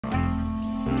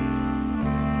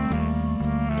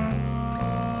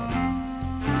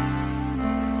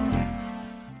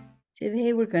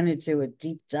Today, we're going to do a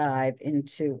deep dive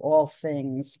into all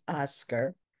things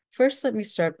Oscar. First, let me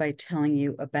start by telling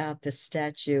you about the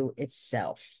statue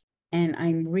itself. And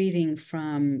I'm reading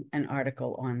from an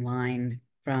article online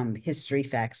from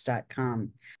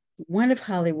historyfacts.com. One of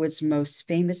Hollywood's most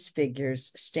famous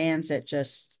figures stands at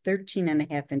just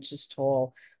 13.5 inches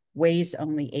tall, weighs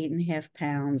only 8.5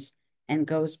 pounds, and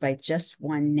goes by just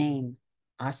one name,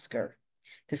 Oscar.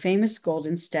 The famous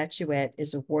golden statuette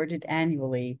is awarded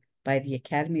annually by the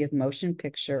Academy of Motion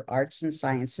Picture Arts and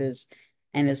Sciences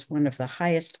and is one of the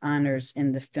highest honors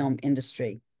in the film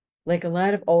industry. Like a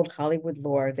lot of old Hollywood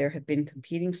lore, there have been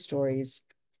competing stories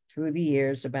through the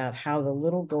years about how the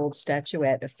little gold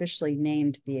statuette, officially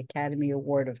named the Academy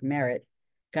Award of Merit,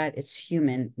 got its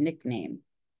human nickname.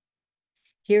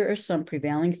 Here are some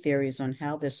prevailing theories on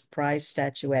how this prize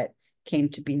statuette came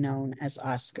to be known as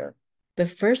Oscar. The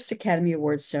first Academy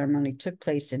Awards ceremony took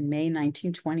place in May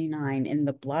 1929 in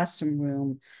the Blossom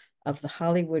Room of the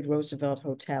Hollywood Roosevelt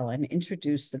Hotel and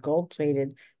introduced the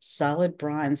gold-plated solid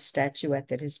bronze statuette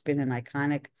that has been an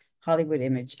iconic Hollywood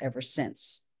image ever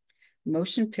since.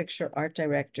 Motion picture art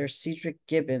director Cedric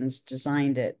Gibbons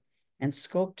designed it, and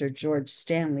sculptor George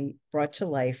Stanley brought to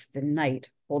life the knight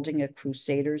holding a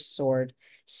crusader's sword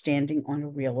standing on a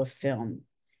reel of film.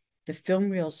 The film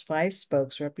reel's 5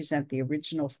 spokes represent the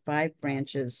original 5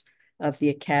 branches of the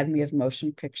Academy of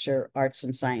Motion Picture Arts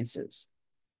and Sciences: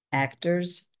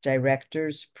 actors,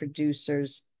 directors,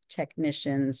 producers,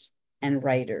 technicians, and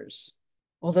writers.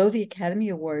 Although the Academy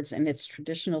Awards and its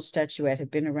traditional statuette have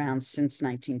been around since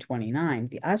 1929,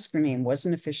 the Oscar name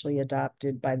wasn't officially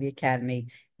adopted by the Academy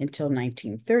until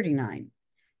 1939.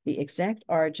 The exact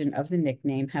origin of the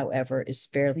nickname, however, is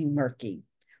fairly murky.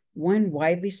 One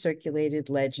widely circulated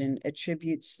legend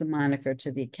attributes the moniker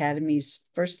to the Academy's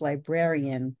first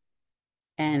librarian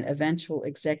and eventual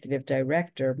executive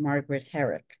director, Margaret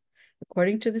Herrick.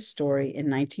 According to the story, in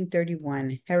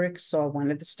 1931, Herrick saw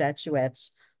one of the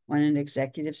statuettes on an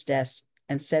executive's desk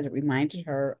and said it reminded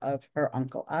her of her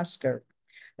uncle Oscar.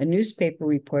 A newspaper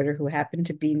reporter who happened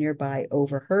to be nearby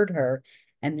overheard her,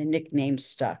 and the nickname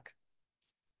stuck.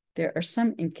 There are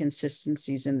some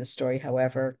inconsistencies in the story,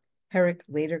 however. Herrick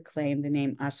later claimed the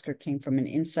name Oscar came from an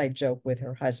inside joke with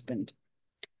her husband.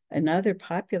 Another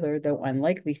popular, though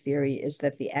unlikely, theory is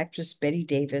that the actress Bette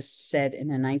Davis said in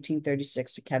a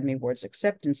 1936 Academy Awards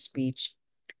acceptance speech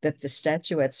that the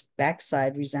statuette's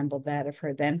backside resembled that of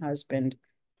her then-husband,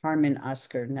 Harmon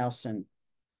Oscar Nelson.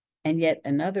 And yet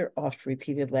another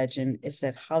oft-repeated legend is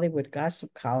that Hollywood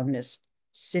gossip columnist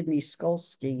Sidney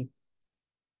Skolsky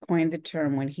coined the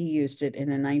term when he used it in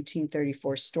a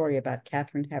 1934 story about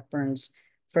Katharine Hepburn's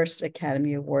first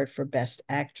Academy Award for Best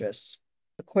Actress.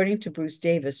 According to Bruce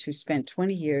Davis, who spent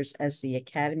 20 years as the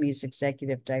Academy's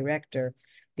executive director,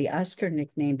 the Oscar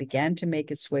nickname began to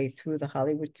make its way through the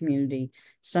Hollywood community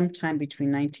sometime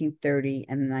between 1930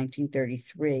 and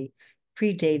 1933,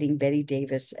 predating Bette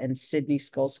Davis and Sidney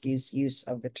Skolsky's use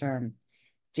of the term.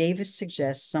 Davis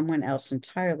suggests someone else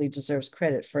entirely deserves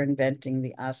credit for inventing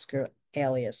the Oscar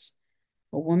alias,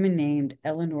 a woman named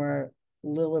Eleanor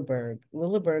Lilleberg.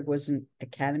 Lilleberg was an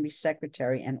Academy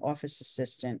secretary and office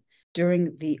assistant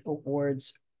during the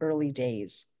award's early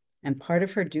days, and part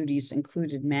of her duties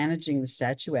included managing the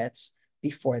statuettes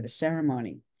before the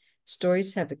ceremony.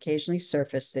 Stories have occasionally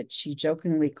surfaced that she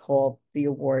jokingly called the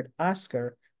award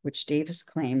Oscar, which Davis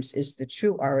claims is the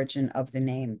true origin of the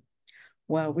name.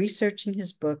 While researching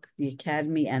his book, The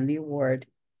Academy and the Award,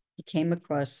 he came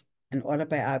across an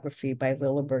autobiography by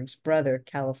Lilleberg's brother,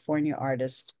 California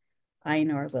artist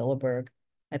Einar Lilleberg,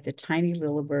 at the tiny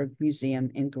Lilleberg Museum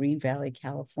in Green Valley,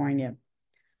 California.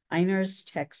 Einar's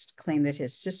text claimed that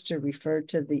his sister referred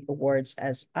to the awards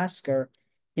as Oscar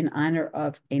in honor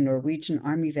of a Norwegian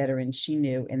Army veteran she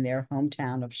knew in their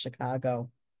hometown of Chicago.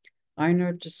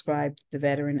 Einar described the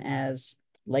veteran as,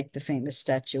 like the famous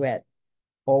statuette,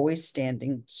 always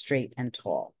standing straight and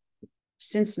tall.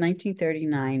 Since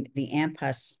 1939, the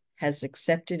AMPAS has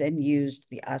accepted and used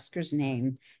the Oscars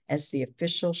name as the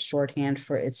official shorthand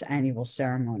for its annual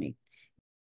ceremony.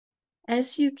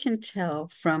 As you can tell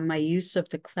from my use of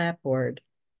the clapboard,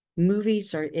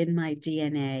 movies are in my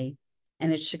DNA,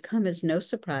 and it should come as no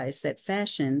surprise that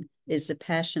fashion is a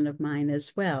passion of mine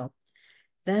as well.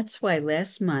 That's why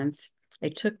last month, I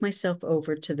took myself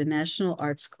over to the National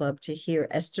Arts Club to hear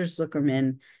Esther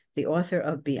Zuckerman, the author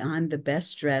of Beyond the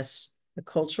Best Dressed, The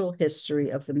Cultural History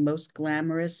of the Most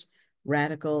Glamorous,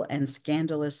 Radical, and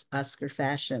Scandalous Oscar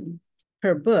Fashion.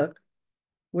 Her book,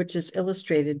 which is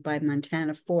illustrated by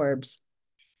Montana Forbes,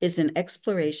 is an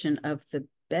exploration of the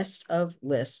best of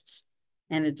lists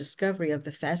and a discovery of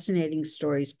the fascinating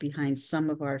stories behind some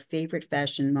of our favorite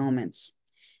fashion moments.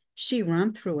 She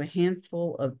romped through a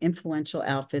handful of influential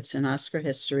outfits in Oscar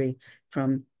history,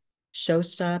 from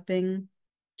show-stopping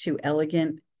to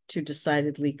elegant to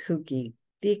decidedly kooky.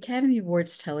 The Academy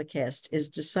Awards telecast is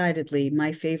decidedly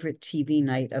my favorite TV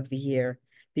night of the year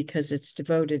because it's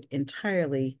devoted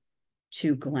entirely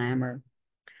to glamour.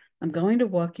 I'm going to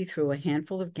walk you through a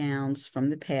handful of gowns from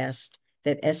the past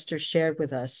that Esther shared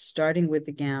with us, starting with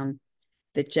the gown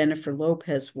that Jennifer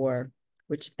Lopez wore,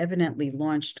 which evidently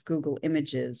launched Google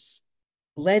Images.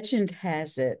 Legend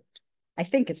has it, I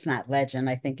think it's not legend,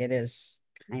 I think it is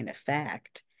kind of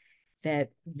fact,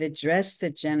 that the dress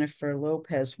that Jennifer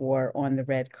Lopez wore on the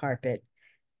red carpet,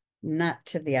 not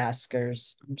to the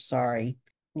Oscars, I'm sorry,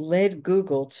 led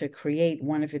Google to create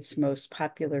one of its most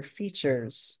popular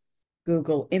features,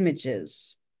 Google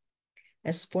Images.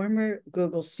 As former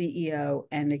Google CEO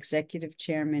and executive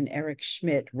chairman Eric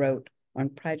Schmidt wrote on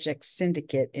Project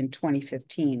Syndicate in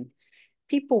 2015,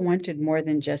 people wanted more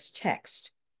than just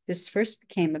text. This first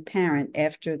became apparent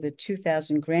after the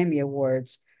 2000 Grammy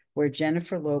Awards, where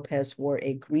Jennifer Lopez wore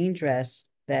a green dress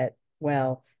that,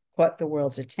 well, caught the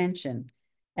world's attention.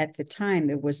 At the time,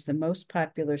 it was the most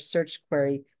popular search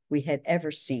query we had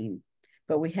ever seen,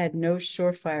 but we had no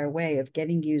surefire way of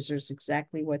getting users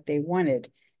exactly what they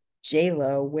wanted: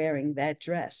 J-Lo wearing that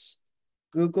dress.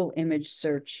 Google image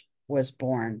search was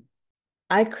born.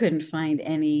 I couldn't find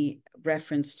any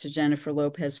reference to Jennifer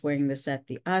Lopez wearing this at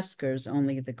the Oscars,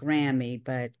 only the Grammy,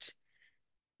 but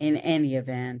in any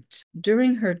event,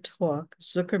 during her talk,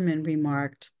 Zuckerman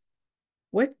remarked,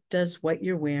 "What does what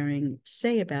you're wearing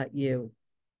say about you?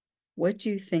 What do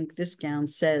you think this gown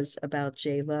says about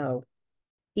J-Lo?"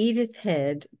 Edith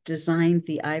Head designed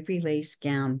the ivory lace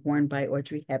gown worn by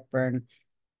Audrey Hepburn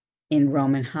in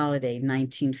Roman Holiday,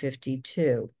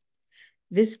 1952.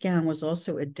 This gown was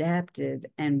also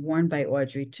adapted and worn by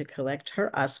Audrey to collect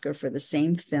her Oscar for the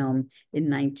same film in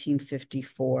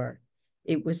 1954.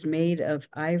 It was made of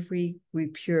ivory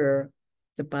guipure,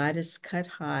 the bodice cut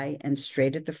high and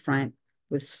straight at the front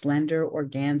with slender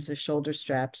organza shoulder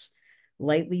straps,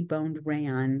 lightly boned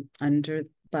rayon under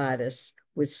bodice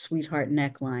with sweetheart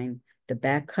neckline, the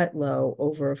back cut low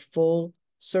over a full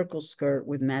circle skirt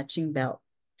with matching belt.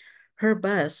 Her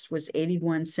bust was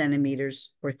 81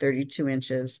 centimeters or 32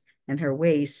 inches, and her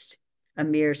waist a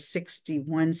mere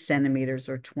 61 centimeters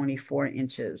or 24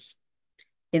 inches.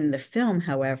 In the film,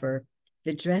 however,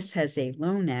 the dress has a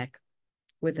low neck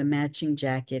with a matching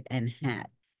jacket and hat.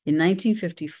 In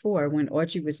 1954, when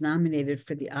Audrey was nominated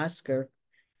for the Oscar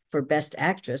for Best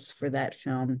Actress for that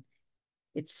film,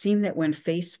 it seemed that when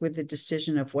faced with the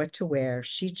decision of what to wear,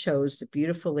 she chose the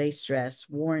beautiful lace dress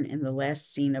worn in the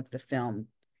last scene of the film.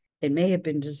 It may have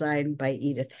been designed by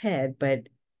Edith Head, but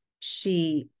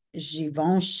she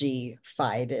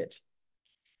Givenchy-fied it.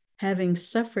 Having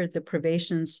suffered the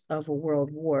privations of a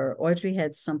world war, Audrey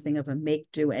had something of a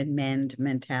make, do, and mend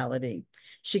mentality.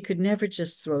 She could never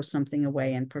just throw something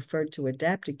away and preferred to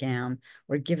adapt a gown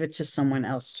or give it to someone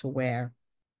else to wear.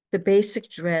 The basic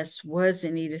dress was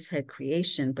an Edith Head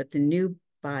creation, but the new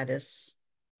bodice,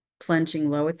 plunging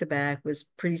low at the back with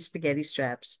pretty spaghetti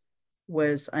straps,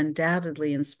 was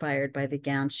undoubtedly inspired by the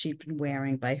gown she'd been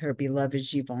wearing by her beloved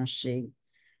Givenchy.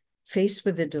 Faced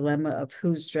with the dilemma of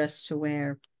whose dress to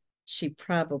wear, she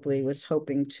probably was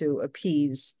hoping to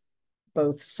appease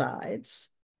both sides.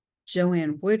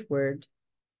 Joanne Woodward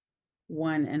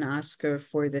won an Oscar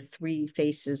for The Three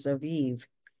Faces of Eve.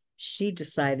 She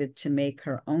decided to make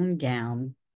her own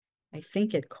gown. I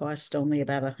think it cost only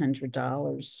about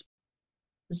 $100.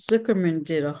 Zuckerman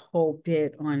did a whole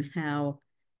bit on how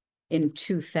in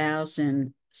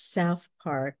 2000, South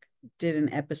Park did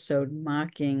an episode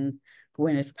mocking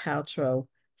Gwyneth Paltrow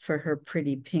for her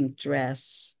pretty pink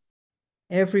dress.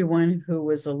 Everyone who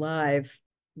was alive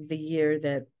the year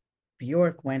that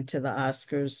Bjork went to the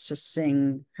Oscars to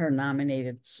sing her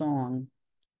nominated song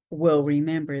will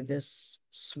remember this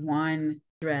swan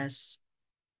dress.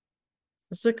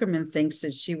 Zuckerman thinks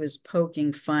that she was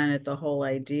poking fun at the whole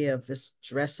idea of this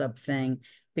dress-up thing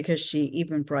because she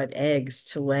even brought eggs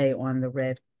to lay on the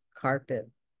red carpet.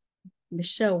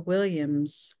 Michelle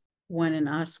Williams won an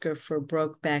Oscar for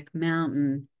Brokeback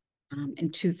Mountain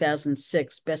in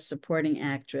 2006, Best Supporting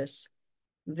Actress.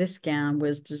 This gown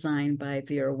was designed by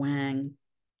Vera Wang.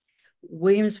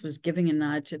 Williams was giving a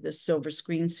nod to the silver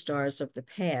screen stars of the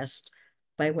past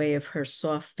by way of her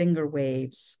soft finger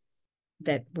waves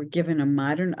that were given a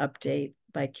modern update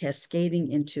by cascading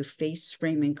into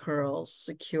face-framing curls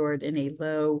secured in a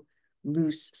low,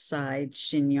 loose side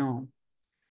chignon.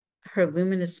 Her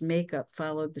luminous makeup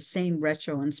followed the same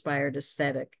retro-inspired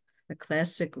aesthetic, a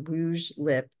classic rouge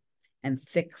lip and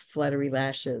thick, fluttery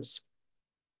lashes.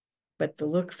 but the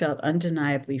look felt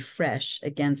undeniably fresh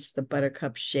against the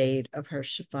buttercup shade of her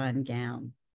chiffon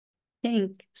gown.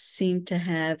 Pink seemed to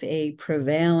have a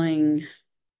prevailing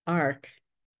arc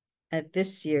at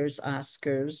this year's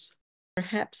Oscars,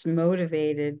 perhaps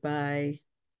motivated by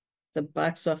the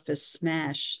box office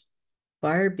smash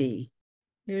Barbie.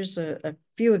 Here's a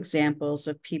few examples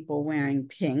of people wearing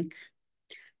pink,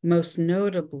 most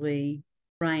notably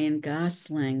Ryan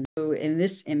Gosling, who in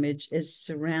this image is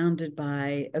surrounded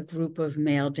by a group of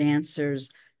male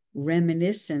dancers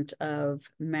reminiscent of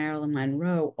Marilyn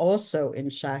Monroe, also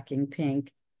in shocking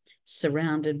pink,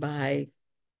 surrounded by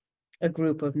a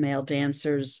group of male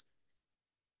dancers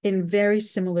in very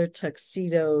similar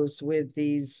tuxedos with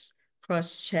these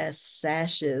cross-chest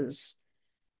sashes,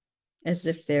 as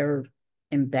if they're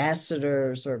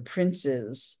ambassadors or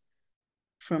princes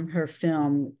from her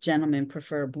film Gentlemen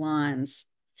Prefer Blondes.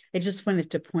 I just wanted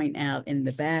to point out in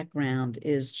the background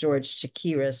is George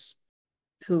Chakiris,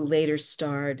 who later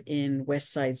starred in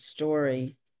West Side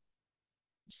Story.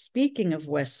 Speaking of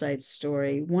West Side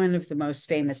Story, one of the most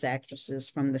famous actresses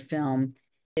from the film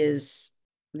is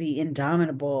the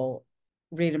indomitable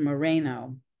Rita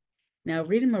Moreno. Now,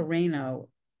 Rita Moreno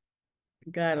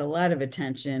got a lot of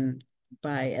attention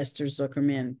by Esther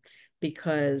Zuckerman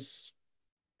because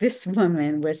this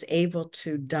woman was able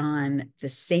to don the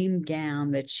same gown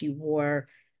that she wore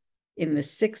in the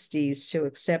 60s to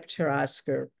accept her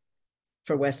Oscar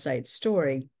for West Side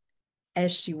Story,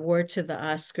 as she wore to the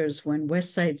Oscars when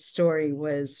West Side Story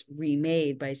was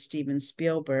remade by Steven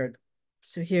Spielberg.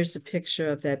 So here's a picture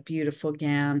of that beautiful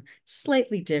gown,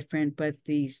 slightly different, but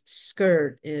the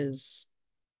skirt is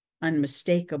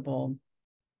unmistakable.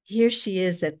 Here she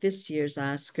is at this year's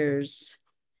Oscars.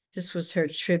 This was her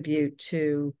tribute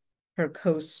to her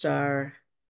co-star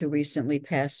who recently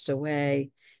passed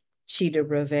away, Chita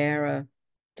Rivera.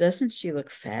 Doesn't she look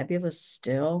fabulous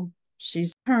still?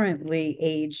 She's currently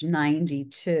age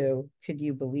 92. Could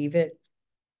you believe it?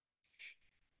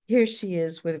 Here she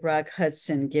is with Rock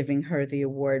Hudson giving her the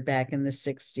award back in the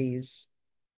 60s.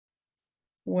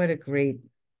 What a great,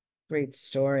 great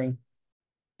story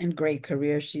and great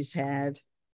career she's had.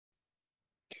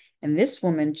 And this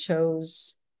woman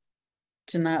chose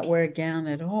to not wear a gown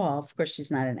at all. Of course,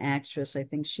 she's not an actress. I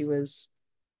think she was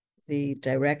the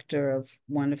director of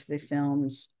one of the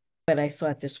films, but I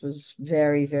thought this was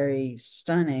very, very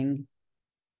stunning,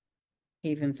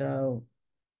 even though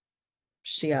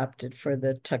she opted for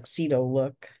the tuxedo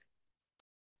look.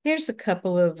 Here's a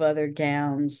couple of other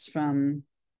gowns from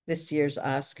this year's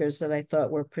Oscars that I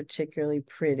thought were particularly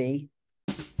pretty.